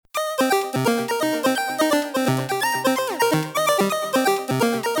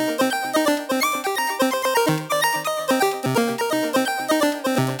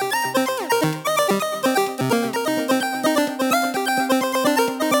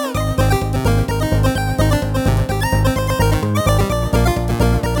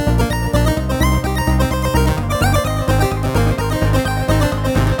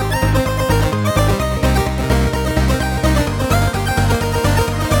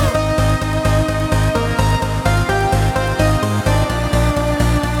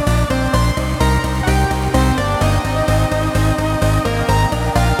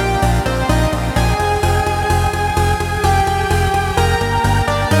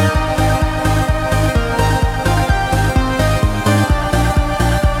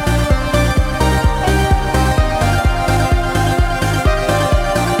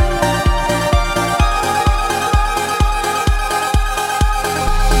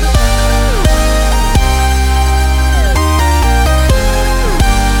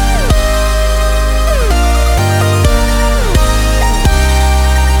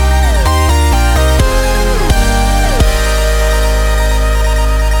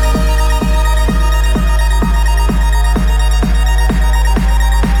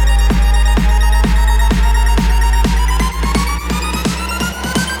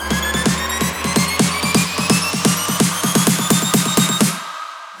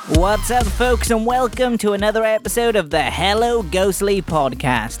What's up, folks, and welcome to another episode of the Hello Ghostly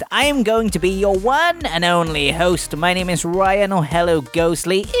podcast. I am going to be your one and only host. My name is Ryan, or Hello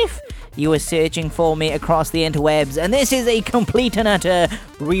Ghostly, if you were searching for me across the interwebs, and this is a complete and utter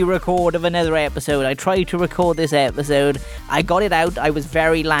re-record of another episode. I tried to record this episode, I got it out, I was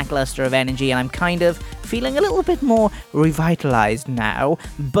very lackluster of energy, and I'm kind of feeling a little bit more revitalized now.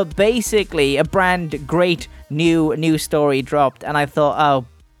 But basically, a brand great new story dropped, and I thought,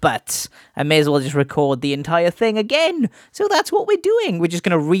 but I may as well just record the entire thing again. So that's what we're doing. We're just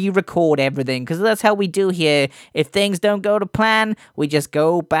going to re-record everything, because that's how we do here. If things don't go to plan, we just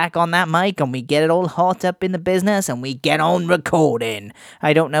go back on that mic and we get it all hot up in the business and we get on recording.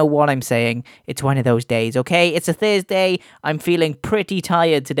 I don't know what I'm saying. It's one of those days, okay? It's a Thursday. I'm feeling pretty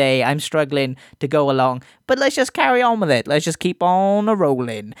tired today. I'm struggling to go along. But let's just carry on with it. Let's just keep on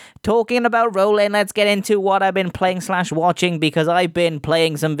rolling. Talking about rolling, let's get into what I've been playing/watching, because I've been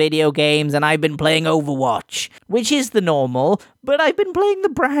playing some video games and I've been playing Overwatch, which is the normal, but I've been playing the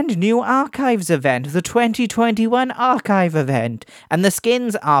brand new Archives event, the 2021 Archive event, and the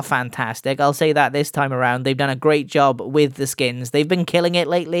skins are fantastic. I'll say that this time around. They've done a great job with the skins. They've been killing it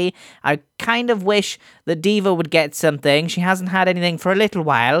lately. I kind of wish that D.Va would get something. She hasn't had anything for a little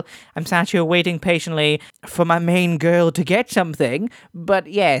while. I'm sat here waiting patiently for my main girl to get something, but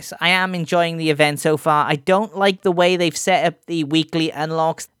yes, I am enjoying the event so far. I don't like the way they've set up the weekly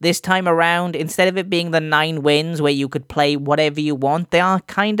unlocks this time around. Instead of it being the 9 wins where you could play whatever you want, they are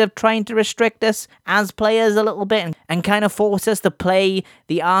kind of trying to restrict us as players a little bit and kind of force us to play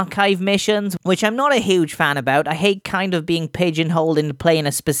the archive missions, which I'm not a huge fan about. I hate kind of being pigeonholed into playing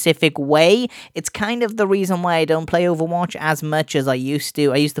a specific way. It's kind of the reason why I don't play Overwatch as much as I used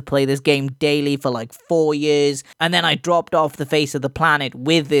to. I used to play this game daily for like 4 years, and then I dropped off the face of the planet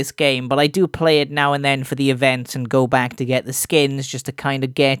with this game, but I do play it now and then for the events and go back to get the skins, just to kind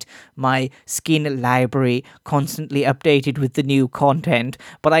of get my skin library constantly updated with the new content.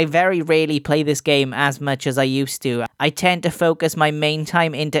 But I very rarely play this game as much as I used to. I tend to focus my main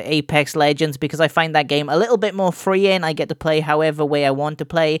time into Apex Legends because I find that game a little bit more freeing. I get to play however way I want to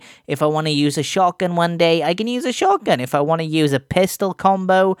play. If I want to use a shotgun one day, I can use a shotgun. If I want to use a pistol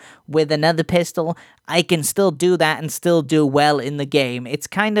combo with another pistol, I can still do that and still do well in the game. It's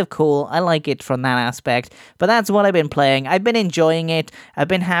kind of cool. I like it from that aspect. But that's what I've been playing. I've been enjoying it. I've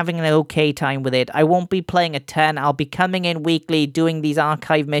been having an okay time with it. I won't be playing a ton. I'll be coming in weekly, doing these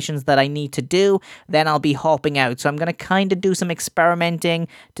archive missions that I need to do. Then I'll be hopping out. So I'm going to kind of do some experimenting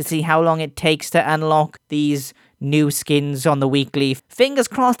to see how long it takes to unlock these new skins on the weekly. Fingers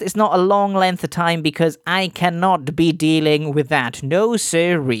crossed it's not a long length of time, because I cannot be dealing with that. No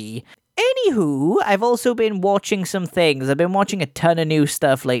siree. Anywho, I've also been watching some things. I've been watching a ton of new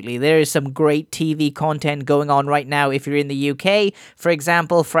stuff lately. There is some great TV content going on right now if you're in the UK. For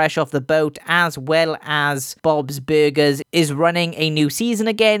example, Fresh Off the Boat, as well as Bob's Burgers, is running a new season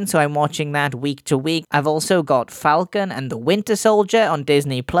again, so I'm watching that week to week. I've also got Falcon and the Winter Soldier on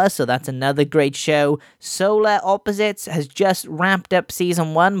Disney+, so that's another great show. Solar Opposites has just wrapped up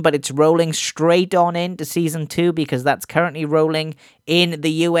season 1, but it's rolling straight on into season 2 because that's currently rolling in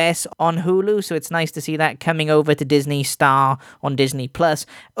the US on Hulu, so it's nice to see that coming over to Disney Star on Disney+.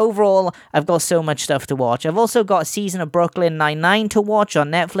 Overall, I've got so much stuff to watch. I've also got a season of Brooklyn Nine-Nine to watch on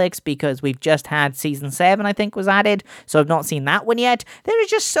Netflix because we've just had season 7, I think, was added, so I've not seen that one yet. There is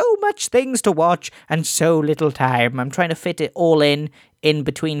just so much things to watch and so little time. I'm trying to fit it all in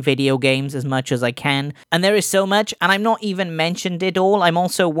between video games as much as I can. And there is so much, and I'm not even mentioned it all. I'm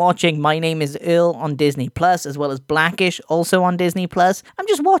also watching My Name is Earl on Disney+, as well as Blackish, also on Disney+. I'm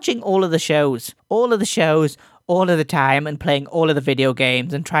just watching all of the shows, all of the time, and playing all of the video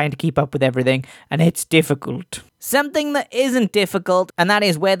games and trying to keep up with everything, and it's difficult. Something that isn't difficult, and that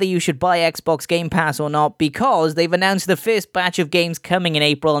is whether you should buy Xbox Game Pass or not, because they've announced the first batch of games coming in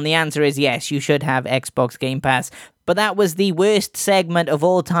April, and the answer is yes, you should have Xbox Game Pass. But that was the worst segment of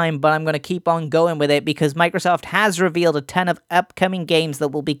all time, but I'm going to keep on going with it because Microsoft has revealed a ton of upcoming games that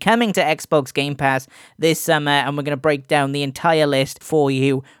will be coming to Xbox Game Pass this summer, and we're going to break down the entire list for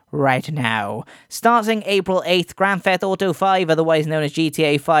you right now. Starting April 8th, Grand Theft Auto 5, otherwise known as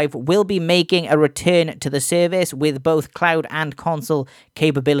GTA 5, will be making a return to the service with both cloud and console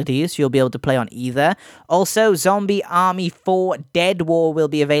capabilities. You'll be able to play on either. Also, Zombie Army 4 Dead War will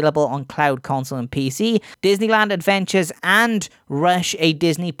be available on cloud, console, and PC. Disneyland Adventures and Rush, a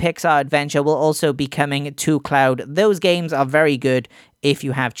Disney Pixar adventure, will also be coming to cloud. Those games are very good. If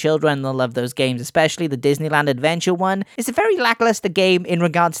you have children, they'll love those games, especially the Disneyland Adventure one. It's a very lackluster game in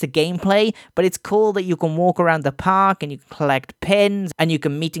regards to gameplay, but it's cool that you can walk around the park and you can collect pins and you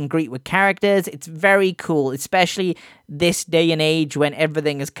can meet and greet with characters. It's very cool, especially this day and age when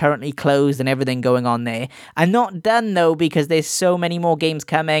everything is currently closed and everything going on there. I'm not done though, because there's so many more games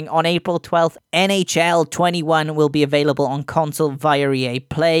coming. On April 12th, NHL 21 will be available on console via EA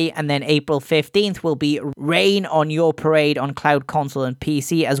Play, and then April 15th will be Rain on Your Parade on cloud, console, and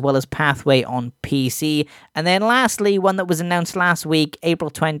PC, as well as Pathway on PC. And then lastly, one that was announced last week,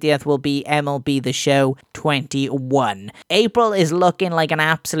 April 20th, will be MLB The Show 21. April is looking like an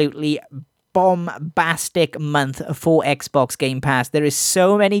absolutely bombastic month for Xbox Game Pass. There is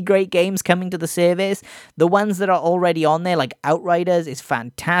so many great games coming to the service. The ones that are already on there, like Outriders, is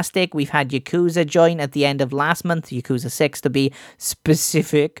fantastic. We've had Yakuza join at the end of last month, Yakuza 6 to be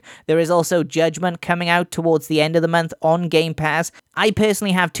specific. There is also Judgment coming out towards the end of the month on Game Pass. I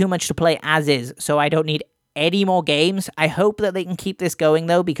personally have too much to play as is, so I don't need any more games. I hope that they can keep this going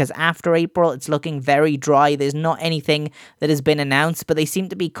though, because after April it's looking very dry. There's not anything that has been announced, but they seem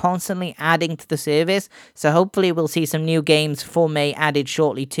to be constantly adding to the service, so hopefully we'll see some new games for May added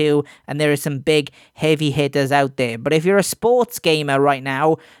shortly too, and there are some big heavy hitters out there. But if you're a sports gamer right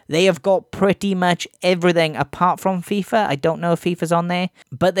now, they have got pretty much everything apart from FIFA. I don't know if FIFA's on there,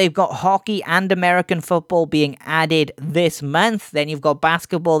 but they've got hockey and American football being added this month. Then you've got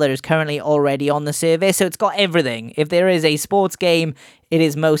basketball that is currently already on the service, so it's got everything. If there is a sports game, it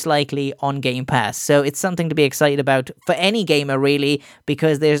is most likely on Game Pass. So it's something to be excited about for any gamer, really,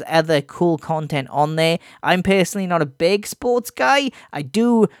 because there's other cool content on there. I'm personally not a big sports guy. I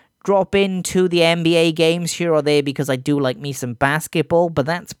do drop into the NBA games here or there because I do like me some basketball, but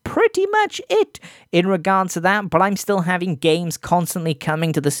that's pretty much it in regards to that. But I'm still having games constantly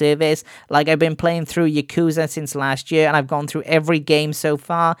coming to the service. Like, I've been playing through Yakuza since last year, and I've gone through every game so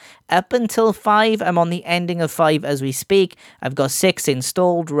far up until 5. I'm on the ending of 5 as we speak. I've got 6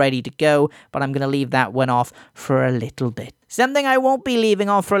 installed, ready to go, but I'm going to leave that one off for a little bit. Something I won't be leaving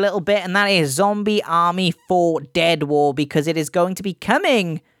off for a little bit, and that is Zombie Army 4 Dead War, because it is going to be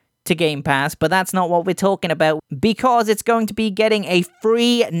coming to Game Pass, but that's not what we're talking about, because it's going to be getting a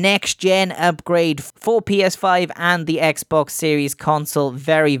free next-gen upgrade for PS5 and the Xbox Series console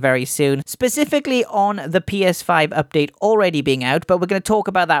very, very soon, specifically on the PS5 update already being out, but we're going to talk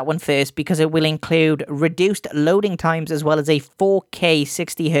about that one first because it will include reduced loading times as well as a 4K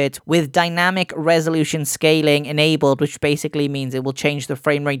 60Hz with dynamic resolution scaling enabled, which basically means it will change the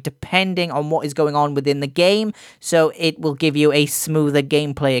frame rate depending on what is going on within the game, so it will give you a smoother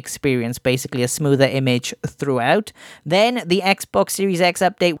gameplay experience, basically a smoother image throughout. Then the Xbox Series X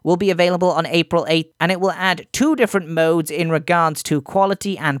update will be available on April 8th, and it will add 2 different modes in regards to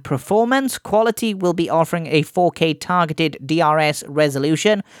quality and performance. Quality will be offering a 4K targeted DRS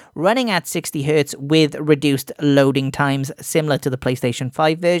resolution running at 60Hz with reduced loading times similar to the PlayStation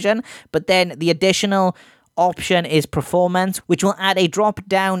 5 version, but then the additional option is performance, which will add a drop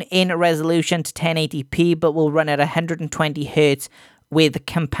down in resolution to 1080p but will run at 120Hz with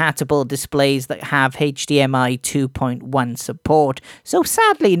compatible displays that have HDMI 2.1 support, so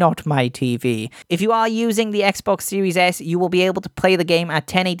sadly not my TV. If you are using the Xbox Series S, you will be able to play the game at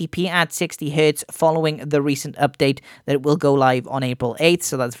 1080p at 60Hz following the recent update that will go live on April 8th,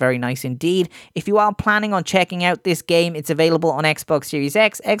 so that's very nice indeed. If you are planning on checking out this game, it's available on Xbox Series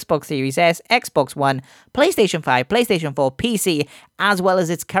X, Xbox Series S, Xbox One, PlayStation 5, PlayStation 4, PC, as well as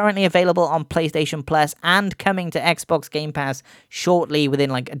it's currently available on PlayStation Plus and coming to Xbox Game Pass shortly within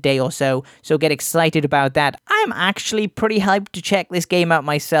like a day or so get excited about that. I'm actually pretty hyped to check this game out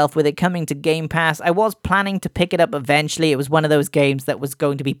myself with it coming to Game Pass. I was planning to pick it up eventually. It was one of those games that was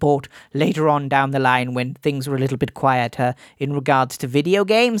going to be bought later on down the line when things were a little bit quieter in regards to video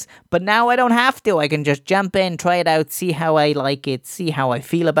games, but now I don't have to. I can just jump in, try it out, see how I like it, see how I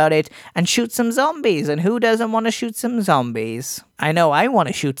feel about it, and shoot some zombies. And who doesn't want to shoot some zombies? I know I want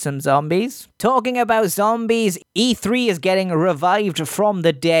to shoot some zombies. Talking about zombies, E3 is getting revived from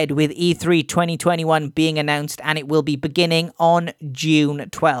the dead with E3 2021 being announced, and it will be beginning on June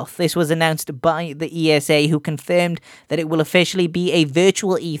 12th. This was announced by the ESA, who confirmed that it will officially be a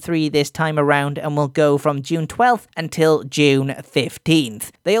virtual E3 this time around and will go from June 12th until June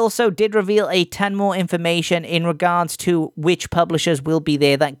 15th. They also did reveal a ton more information in regards to which publishers will be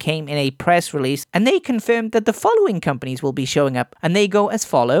there. That came in a press release, and they confirmed that the following companies will be showing up, and they go as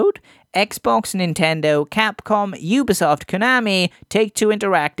followed: Xbox, Nintendo, Capcom, Ubisoft, Konami, Take-Two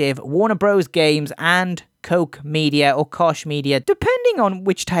Interactive, Warner Bros. Games, and Koch Media or Koch Media, depending on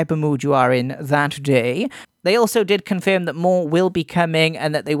which type of mood you are in that day. They also did confirm that more will be coming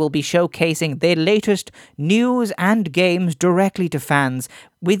and that they will be showcasing their latest news and games directly to fans,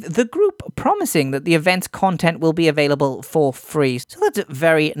 with the group promising that the event's content will be available for free. So that's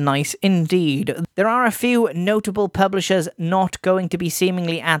very nice indeed. There are a few notable publishers not going to be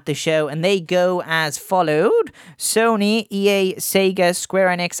seemingly at the show, and they go as followed: Sony, EA, Sega, Square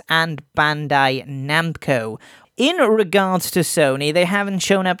Enix, and Bandai Namco. In regards to Sony, they haven't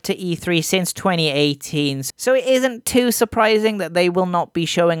shown up to E3 since 2018, so it isn't too surprising that they will not be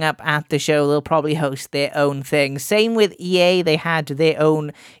showing up at the show. They'll probably host their own thing. Same with EA, they had their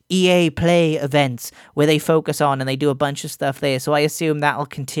own EA Play events where they focus on and they do a bunch of stuff there, so I assume that'll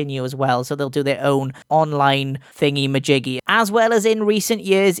continue as well, so they'll do their own online thingy-majiggy. As well as in recent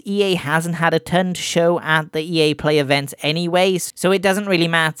years, EA hasn't had a ton to show at the EA Play events anyways, so it doesn't really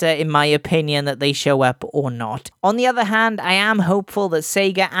matter, in my opinion, that they show up or not. On the other hand, I am hopeful that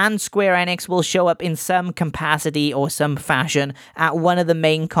Sega and Square Enix will show up in some capacity or some fashion at one of the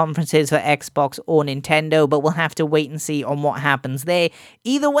main conferences for Xbox or Nintendo, but we'll have to wait and see on what happens there.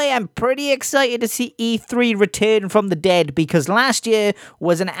 Either way, I'm pretty excited to see E3 return from the dead, because last year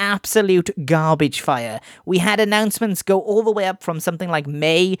was an absolute garbage fire. We had announcements go all the way up from something like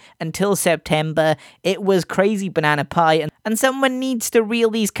May until September. It was crazy banana pie, and someone needs to reel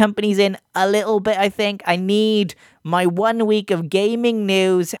these companies in a little bit, I think. I need my 1 week of gaming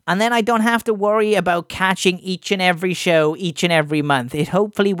news, and then I don't have to worry about catching each and every show each and every month. It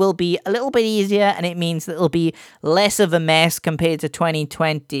hopefully will be a little bit easier, and it means that it'll be less of a mess compared to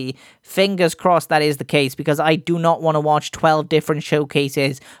 2020. Fingers crossed that is the case, because I do not want to watch 12 different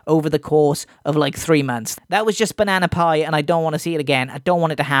showcases over the course of like 3 months. That was just banana pie, and I don't want to see it again. I don't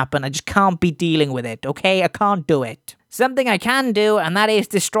want it to happen. I just can't be dealing with it, okay? I can't do it. Something I can do, and that is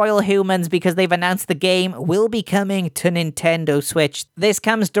destroy all humans, because they've announced the game will be coming to Nintendo Switch. This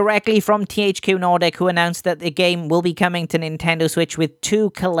comes directly from THQ Nordic, who announced that the game will be coming to Nintendo Switch with 2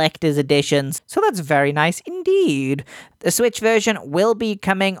 collector's editions. So that's very nice indeed. The Switch version will be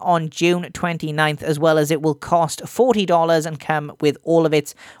coming on June 29th, as well as it will cost $40 and come with all of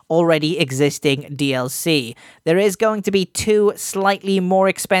its already existing DLC. There is going to be 2 slightly more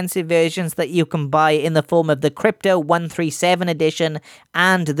expensive versions that you can buy in the form of the Crypto 137 edition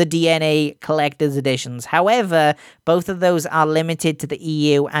and the DNA Collector's editions. However, both of those are limited to the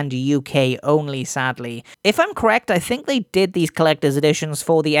EU and UK only, sadly. If I'm correct, I think they did these Collector's editions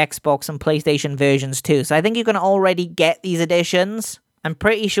for the Xbox and PlayStation versions too, so I think you can already get these editions. I'm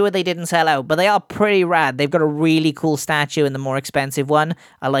pretty sure they didn't sell out, but they are pretty rad. They've got a really cool statue in the more expensive one.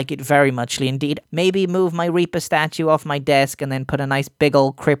 I like it very muchly indeed. Maybe move my Reaper statue off my desk and then put a nice big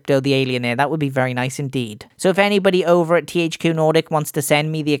old Crypto the Alien there. That would be very nice indeed. So if anybody over at THQ Nordic wants to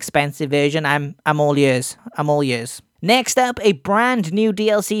send me the expensive version, I'm all yours. I'm all yours. Next up, a brand new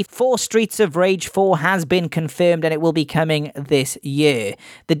DLC for Streets of Rage 4 has been confirmed, and it will be coming this year.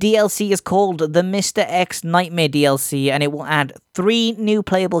 The DLC is called the Mr. X Nightmare DLC, and it will add 3 new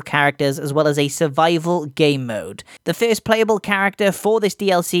playable characters as well as a survival game mode. The first playable character for this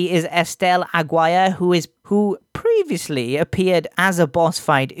DLC is Estelle Aguirre, who previously appeared as a boss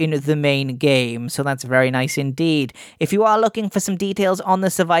fight in the main game, so that's very nice indeed. If you are looking for some details on the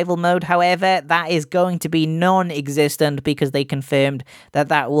survival mode, however, that is going to be non-existent, because they confirmed that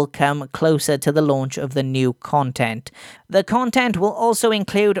that will come closer to the launch of the new content. The content will also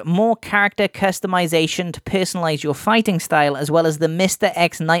include more character customization to personalize your fighting style, as well as the Mr.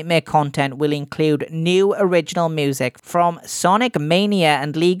 X Nightmare content will include new original music from Sonic Mania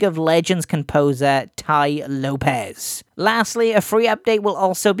and League of Legends composer Ty Lopez. Lastly, a free update will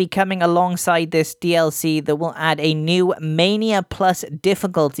also be coming alongside this DLC that will add a new Mania Plus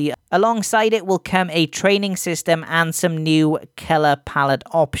difficulty. Alongside it will come a training system and some new color palette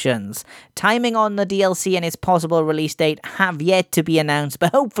options. Timing on the DLC and its possible release date have yet to be announced,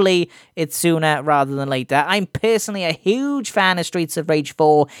 but hopefully it's sooner rather than later. I'm personally a huge fan of Streets of Rage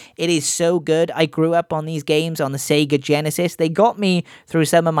 4. It is so good. I grew up on these games on the Sega Genesis. They got me through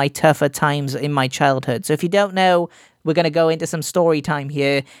some of my tougher times in my childhood. So if you don't know, we're going to go into some story time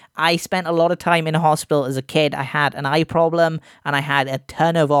here. I spent a lot of time in a hospital as a kid. I had an eye problem, and I had a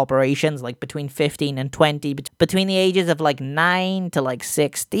ton of operations, like between 15 and 20, between the ages of like 9 to like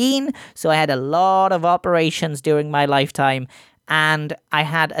 16. So I had a lot of operations during my lifetime, and I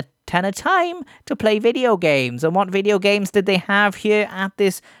had a ton of time to play video games. And what video games did they have here at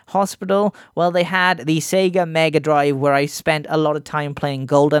this hospital? Well, they had the Sega Mega Drive, where I spent a lot of time playing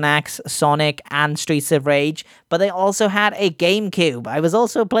Golden Axe, Sonic, and Streets of Rage, but they also had a GameCube. I was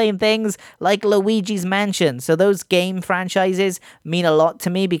also playing things like Luigi's Mansion, so those game franchises mean a lot to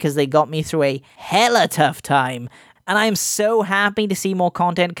me because they got me through a hella tough time. and I'm so happy to see more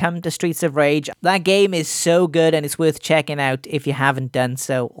content come to Streets of Rage. That game is so good and it's worth checking out if you haven't done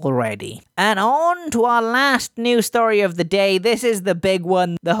so already. And on to our last news story of the day. This is the big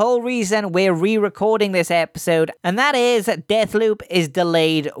one, the whole reason we're re-recording this episode, and that is Deathloop is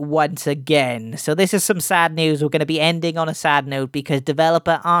delayed once again. So this is some sad news. We're going to be ending on a sad note because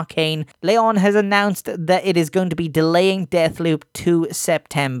developer Arcane Leon has announced that it is going to be delaying Deathloop to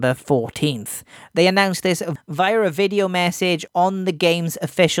September 14th. They announced this via a video message on the game's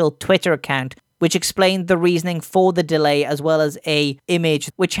official Twitter account, which explained the reasoning for the delay, as well as a image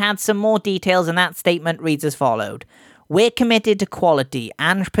which had some more details, and that statement reads as followed. We're committed to quality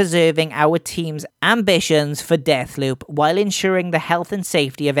and preserving our team's ambitions for Deathloop while ensuring the health and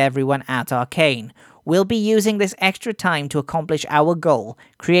safety of everyone at Arcane. We'll be using this extra time to accomplish our goal,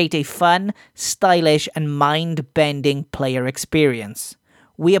 create a fun, stylish, and mind-bending player experience.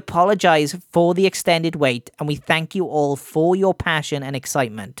 We apologize for the extended wait, and we thank you all for your passion and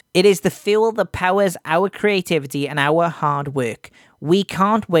excitement. It is the fuel that powers our creativity and our hard work. We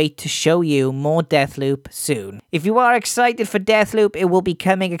can't wait to show you more Deathloop soon. If you are excited for Deathloop, it will be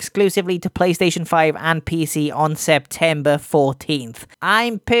coming exclusively to PlayStation 5 and PC on September 14th.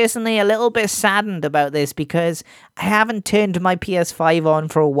 I'm personally a little bit saddened about this because I haven't turned my PS5 on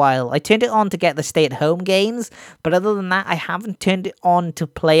for a while. I turned it on to get the stay-at-home games, but other than that, I haven't turned it on to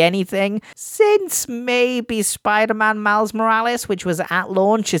play anything since maybe Spider-Man Miles Morales, which was at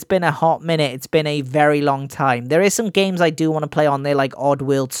launch. It's been a hot minute. It's been a very long time. There is some games I do want to play on there, like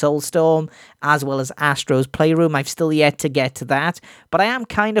Oddworld Soulstorm, as well as Astro's Playroom. I've still yet to get to that, but I am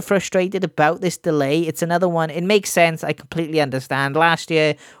kind of frustrated about this delay. It's another one. It makes sense. I completely understand. Last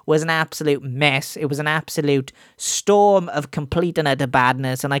year was an absolute mess. It was an absolute storm of complete and utter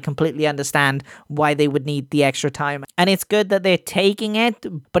badness, and I completely understand why they would need the extra time. And it's good that they're taking it,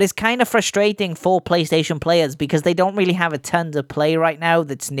 but it's kind of frustrating for PlayStation players because they don't really have a ton to play right now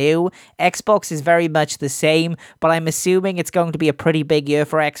that's new. Xbox is very much the same, but I'm assuming it's going to be a pretty big year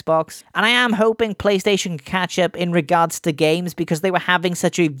for Xbox. And I am hoping PlayStation can catch up in regards to games because they were having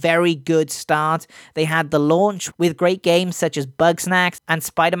such a very good start. They had the launch with great games such as Bugsnax and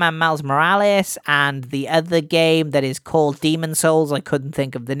Spider-Man Miles Morales, and the other game that is called Demon Souls. I couldn't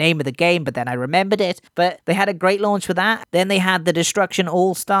think of the name of the game, but then I remembered it. But they had a great launch with that. Then they had the Destruction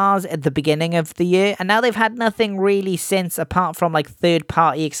All-Stars at the beginning of the year, and now they've had nothing really since, apart from like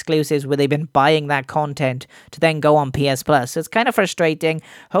third-party exclusives where they've been buying that content to then go on PS Plus. So it's kind of frustrating.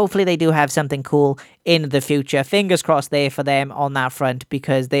 Hopefully they do have something cool in the future. Fingers crossed there for them on that front,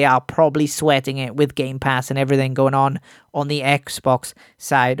 because they are probably sweating it with Game Pass and everything going on the Xbox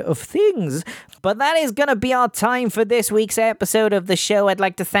side of things. But that is going to be our time for this week's episode of the show. I'd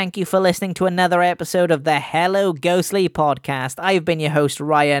like to thank you for listening to another episode of the Hello Ghostly podcast. I've been your host,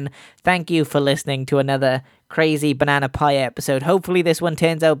 Ryan. Thank you for listening to another crazy banana pie episode. Hopefully this one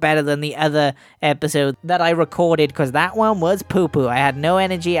turns out better than the other episode that I recorded, because that one was poo-poo. I had no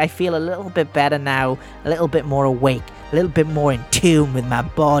energy. I feel a little bit better now, a little bit more awake, a little bit more in tune with my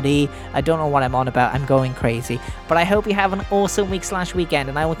body. I don't know what I'm on about. I'm going crazy. But I hope you have an awesome week/weekend,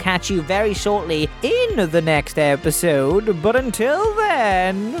 and I will catch you very shortly in the next episode. But until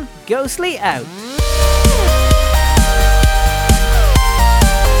then, Ghostly out.